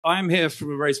I'm here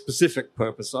for a very specific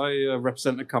purpose. I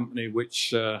represent a company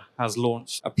which has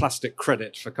launched a plastic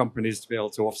credit for companies to be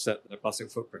able to offset their plastic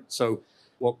footprint. So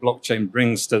what blockchain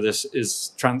brings to this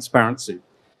is transparency.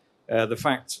 The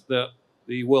fact that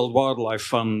the World Wildlife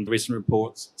Fund recent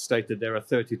reports stated there are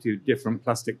 32 different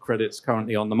plastic credits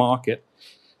currently on the market.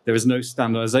 There is no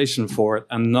standardization for it,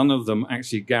 and none of them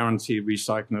actually guarantee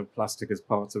recycling of plastic as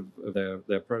part of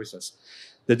their process.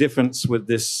 The difference with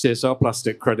this CSR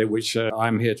Plastic Credit, which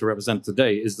I'm here to represent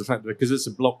today, is the fact that because it's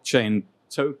a blockchain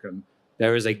token,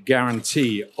 there is a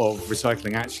guarantee of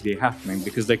recycling actually happening,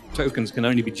 because the tokens can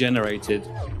only be generated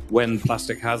when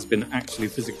plastic has been actually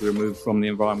physically removed from the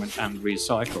environment and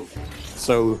recycled.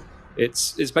 So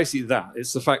it's basically that.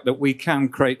 It's the fact that we can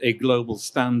create a global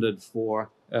standard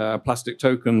for plastic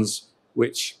tokens,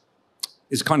 which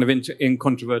is kind of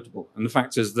incontrovertible. And the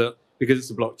fact is that because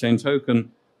it's a blockchain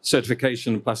token,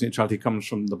 certification of plastic neutrality comes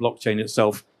from the blockchain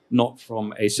itself, not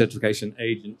from a certification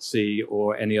agency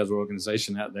or any other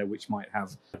organization out there which might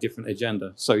have a different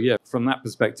agenda. So yeah, from that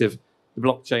perspective, the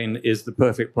blockchain is the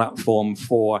perfect platform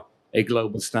for a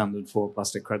global standard for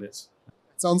plastic credits.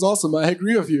 Sounds awesome. I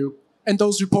agree with you. And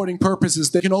those reporting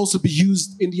purposes, they can also be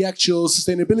used in the actual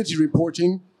sustainability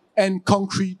reporting and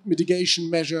concrete mitigation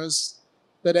measures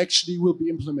that actually will be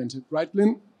implemented, right,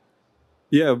 Lynn?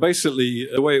 Yeah, basically,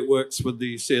 the way it works with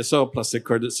the CSR plastic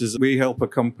credits is we help a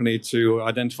company to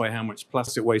identify how much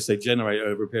plastic waste they generate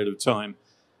over a period of time,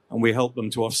 and we help them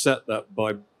to offset that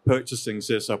by purchasing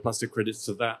CSR plastic credits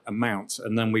to that amount,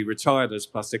 and then we retire those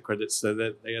plastic credits so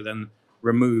that they are then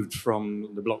removed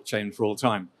from the blockchain for all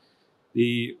time.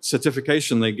 The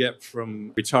certification they get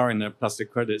from retiring their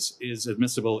plastic credits is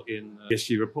admissible in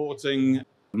ESG reporting,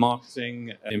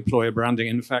 marketing, employer branding.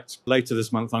 In fact, later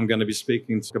this month, I'm going to be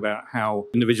speaking about how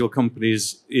individual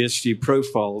companies' ESG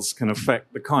profiles can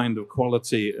affect the kind of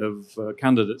quality of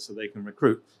candidates that they can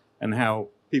recruit, and how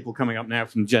people coming up now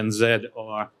from Gen Z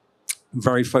are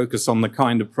very focused on the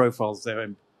kind of profiles their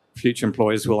future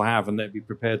employers will have and they'll be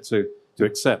prepared to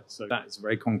accept. So that is a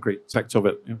very concrete aspect of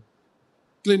it. Yeah.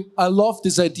 Glenn, I love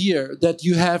this idea that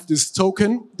you have this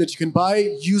token that you can buy,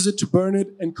 use it to burn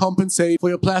it, and compensate for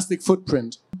your plastic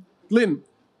footprint. Glenn,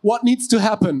 what needs to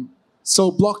happen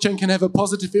so blockchain can have a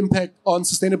positive impact on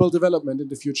sustainable development in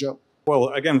the future? Well,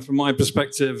 again, from my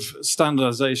perspective,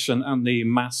 standardization and the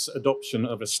mass adoption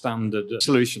of a standard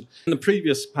solution. In the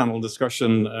previous panel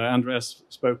discussion, Andreas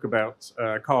spoke about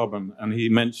carbon, and he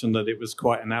mentioned that it was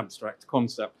quite an abstract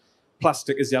concept.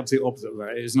 Plastic is the absolute opposite of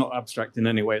that. It is not abstract in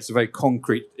any way. It's a very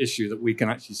concrete issue that we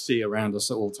can actually see around us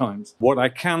at all times. What I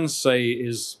can say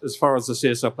is, as far as the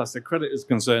CSR Plastic Credit is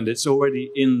concerned, it's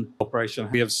already in operation.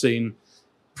 We have seen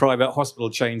private hospital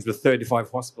chains with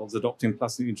 35 hospitals adopting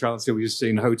plastic neutrality. We've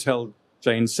seen hotel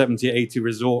chains, 70, 80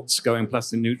 resorts going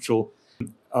plastic neutral.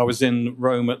 I was in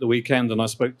Rome at the weekend and I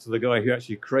spoke to the guy who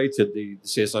actually created the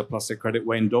CSR Plastic Credit,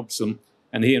 Wayne Dobson.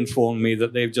 And he informed me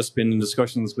that they've just been in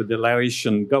discussions with the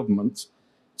Laotian government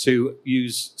to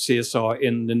use CSR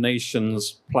in the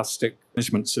nation's plastic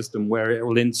management system, where it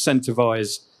will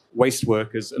incentivize waste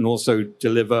workers and also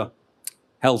deliver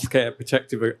healthcare,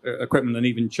 protective equipment, and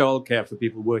even childcare for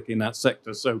people working in that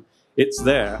sector. So it's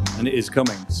there and it is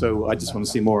coming. So I just want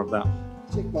to see more of that.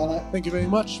 Thank you very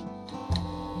much.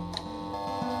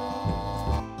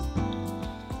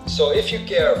 So if you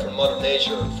care for Mother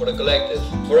Nature, for the collective,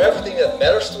 for everything that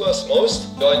matters to us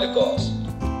most, join the cause.